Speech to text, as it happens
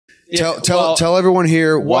Tell everyone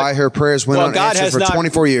here why her prayers went unanswered for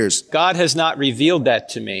 24 years. God has not revealed that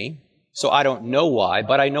to me, so I don't know why,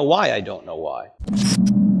 but I know why I don't know why.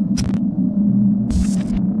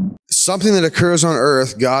 Something that occurs on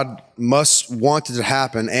earth, God must want it to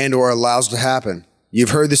happen and or allows it to happen. You've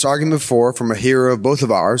heard this argument before from a hero of both of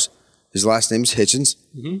ours. His last name is 𝗦𝗢𝗔𝗟.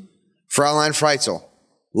 𝗦𝗢𝗕𝗦𝗢𝗔,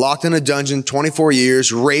 locked in a dungeon 24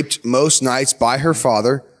 years, raped most nights by her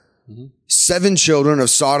father, 7 children of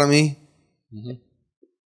sodomy.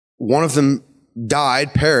 One of them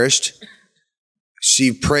died, perished.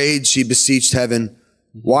 She prayed, she beseeched heaven.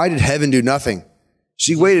 Why did heaven do nothing?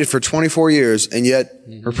 She waited for 24 years, and yet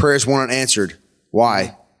her prayers weren't answered.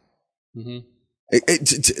 Why?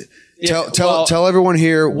 Tell everyone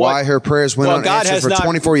here why her prayers went unanswered for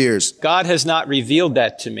 24 years. God has not revealed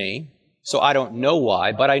that to me, so I don't know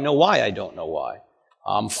why, but I know why I don't know why.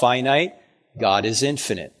 I'm finite, God is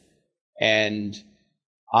infinite. And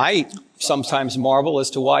I sometimes marvel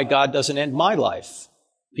as to why God doesn't end my life.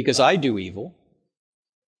 Because I do evil.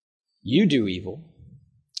 You do evil.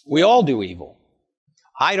 We all do evil.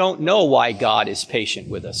 I don't know why God is patient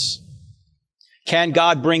with us. Can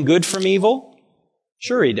God bring good from evil?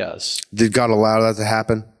 Sure He does. Did God allow that to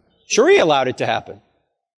happen? Sure He allowed it to happen.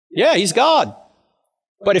 Yeah, He's God.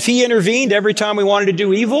 But if He intervened every time we wanted to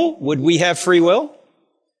do evil, would we have free will?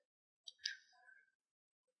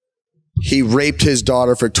 He raped his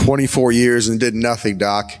daughter for 24 years and did nothing,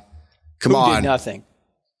 Doc. Come on. Who did nothing?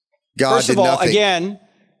 God First of all, again,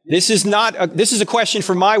 this is a question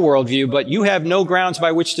from my worldview, but you have no grounds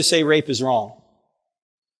by which to say rape is wrong.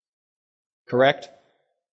 Correct?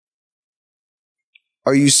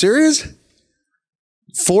 Are you serious?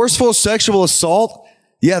 Forceful sexual assault?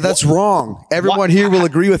 Yeah, that's wrong. Everyone here will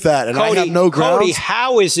agree with that, and Cody, I have no grounds. Cody,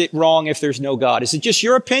 how is it wrong if there's no God? Is it just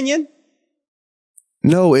your opinion?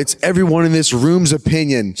 No, it's everyone in this room's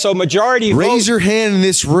opinion. So majority vote. Raise your hand in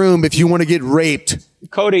this room if you want to get raped.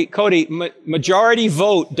 Cody, majority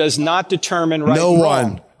vote does not determine right and wrong. No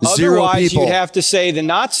one. 0 Otherwise, people. You'd have to say the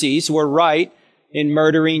Nazis were right in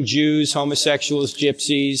murdering Jews, homosexuals,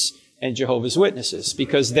 gypsies, and Jehovah's Witnesses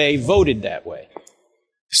because they voted that way.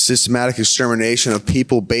 Systematic extermination of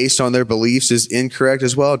people based on their beliefs is incorrect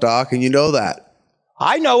as well, Doc, and you know that.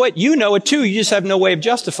 I know it. You know it too. You just have no way of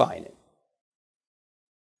justifying it.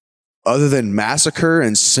 Other than massacre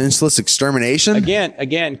and senseless extermination?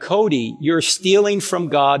 Again, Cody, you're stealing from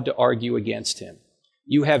God to argue against Him.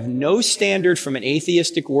 You have no standard from an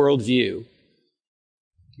atheistic worldview.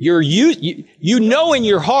 You know in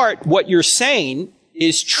your heart what you're saying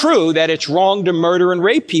is true, that it's wrong to murder and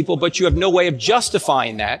rape people, but you have no way of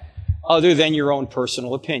justifying that other than your own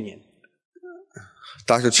personal opinion.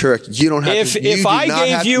 Dr. Turek, you don't have to. If I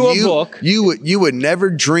gave you a book, you would never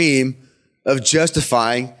dream of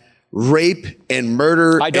justifying rape and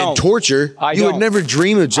murder and torture. You would never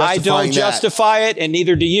dream of justifying that. I don't justify it, and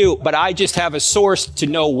neither do you, but I just have a source to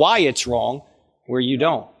know why it's wrong, where you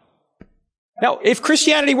don't. Now, if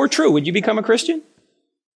Christianity were true, would you become a Christian?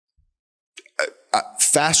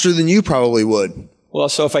 Faster than you probably would. Well,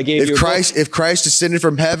 so if I gave you a book, if Christ descended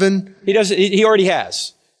from heaven, He already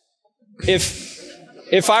has.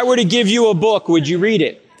 If I were to give you a book, would you read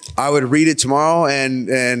it? I would read it tomorrow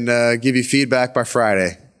and give you feedback by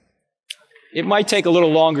Friday. It might take a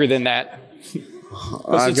little longer than that.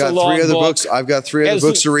 I've got 3 other books. I've got 3 other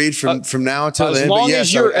books to read from now until then. But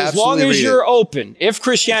yes, as long as you're open. If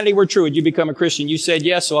Christianity were true, would you become a Christian? You said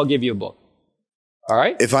yes, so I'll give you a book. All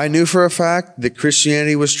right? If I knew for a fact that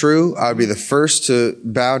Christianity was true, I'd be the first to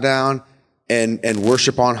bow down and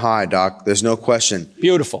worship on high, Doc. There's no question.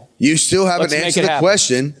 Beautiful. You still haven't answered the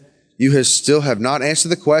question. You still have not answered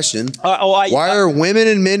the question. Why are women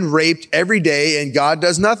and men raped every day and God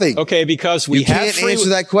does nothing? Okay, because we have You can't answer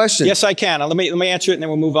that question. Yes, I can. Let me answer it and then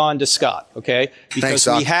we'll move on to Scott, okay? Because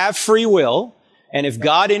we have free will, and if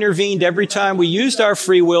God intervened every time we used our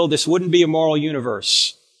free will, this wouldn't be a moral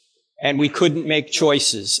universe. And we couldn't make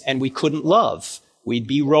choices, and we couldn't love. We'd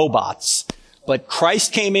be robots. But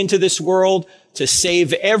Christ came into this world to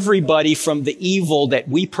save everybody from the evil that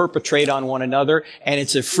we perpetrate on one another. And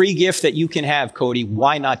it's a free gift that you can have, Cody.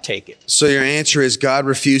 Why not take it? So your answer is God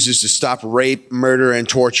refuses to stop rape, murder, and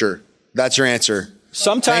torture. That's your answer.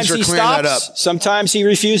 Sometimes He stops. Sometimes He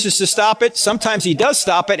refuses to stop it. Sometimes He does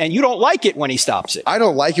stop it, and you don't like it when He stops it. I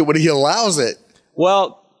don't like it when He allows it.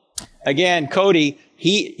 Well, again, Cody,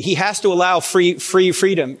 He has to allow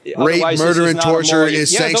freedom. Rape, murder, and torture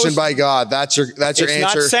is sanctioned by God. That's your answer. It's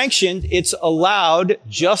not sanctioned. It's allowed,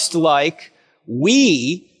 just like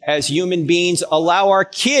we as human beings, allow our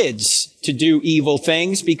kids to do evil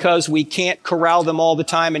things because we can't corral them all the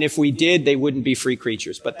time. And if we did, they wouldn't be free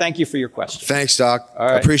creatures. But thank you for your question. Thanks, Doc. All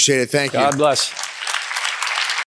right. Appreciate it. Thank you. God bless.